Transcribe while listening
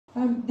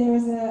There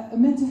is a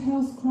mental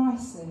health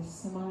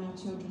crisis among our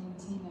children and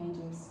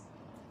teenagers.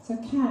 So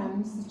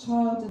CAMS, the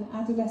Child and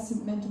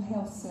Adolescent Mental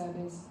Health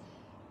Service,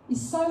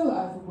 is so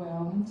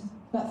overwhelmed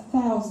that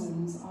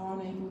thousands are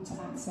unable to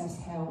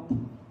access help,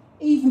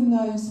 even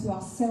those who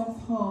are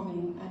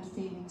self-harming and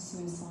feeling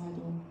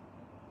suicidal.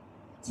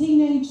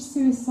 Teenage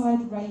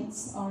suicide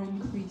rates are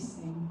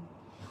increasing.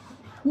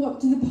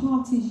 What do the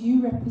parties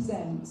you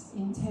represent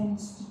intend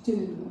to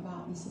do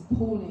about this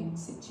appalling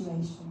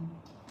situation?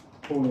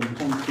 Pauline,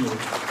 thank you.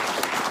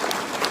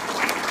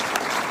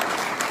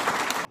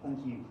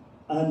 Thank you.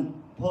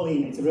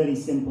 Pauline, it's a really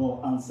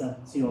simple answer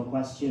to your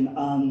question,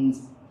 and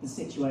the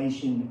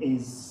situation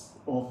is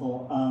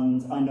awful,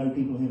 and I know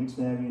people who've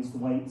experienced the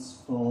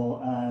waits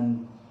for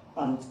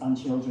adults and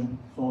children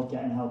for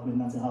getting help with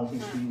mental health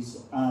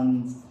issues,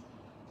 and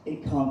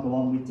it can't go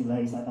on with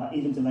delays like that.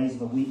 Even delays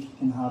of a week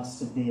can have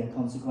severe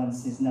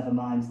consequences, never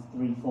mind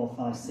 3, 4,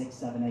 5, 6,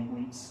 7, 8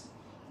 weeks.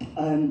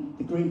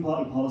 The Green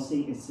Party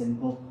policy is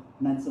simple.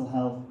 Mental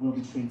health will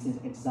be treated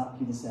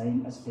exactly the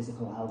same as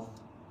physical health.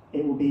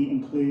 It will be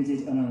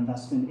included in our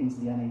investment into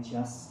the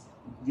NHS.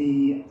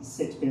 The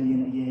 £6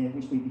 billion a year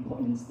which we'd be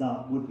putting into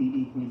that would be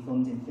equally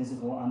funding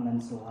physical and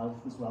mental health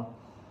as well.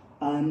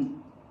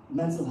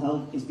 Mental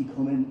health is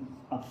becoming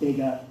a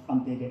bigger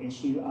and bigger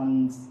issue,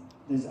 and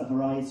there's a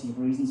variety of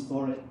reasons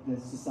for it, the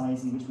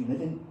society which we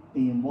live in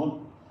being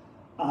one.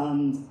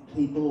 And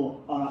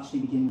people are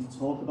actually beginning to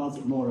talk about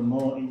it more and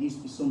more. It used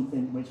to be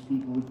something which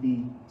people would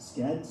be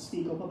scared to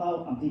speak up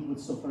about, and people would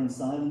suffer in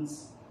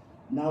silence.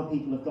 Now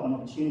people have got an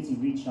opportunity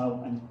to reach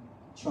out and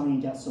try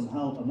and get some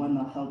help, and when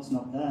that help's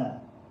not there,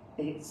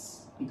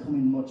 it's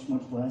becoming much,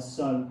 much worse.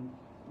 So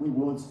we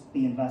would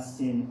be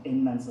investing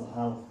in mental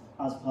health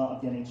as part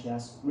of the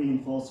NHS,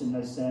 reinforcing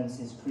those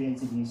services,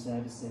 creating new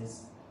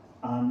services,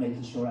 and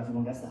making sure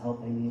everyone gets the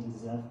help they need and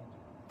deserve.